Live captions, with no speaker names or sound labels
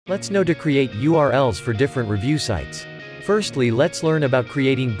Let's know to create URLs for different review sites. Firstly, let's learn about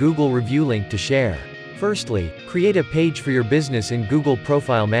creating Google Review Link to share. Firstly, create a page for your business in Google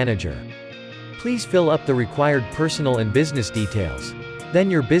Profile Manager. Please fill up the required personal and business details.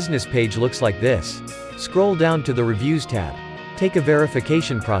 Then your business page looks like this. Scroll down to the Reviews tab. Take a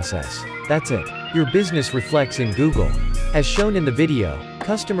verification process. That's it. Your business reflects in Google. As shown in the video,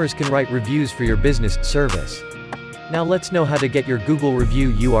 customers can write reviews for your business service. Now let's know how to get your Google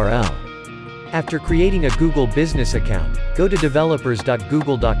Review URL. After creating a Google Business account, go to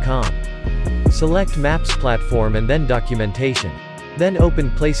developers.google.com. Select Maps platform and then Documentation. Then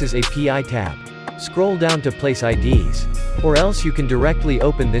open Places API tab. Scroll down to Place IDs. Or else you can directly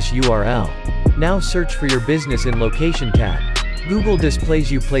open this URL. Now search for your business in Location tab. Google displays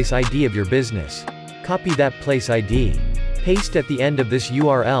you Place ID of your business. Copy that Place ID. Paste at the end of this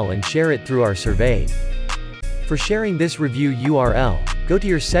URL and share it through our Surveyed. For sharing this review URL, go to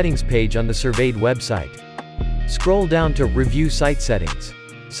your settings page on the Surveyed website. Scroll down to Review Site Settings.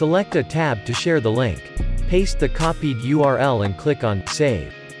 Select a tab to share the link. Paste the copied URL and click on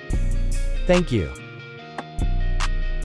Save. Thank you.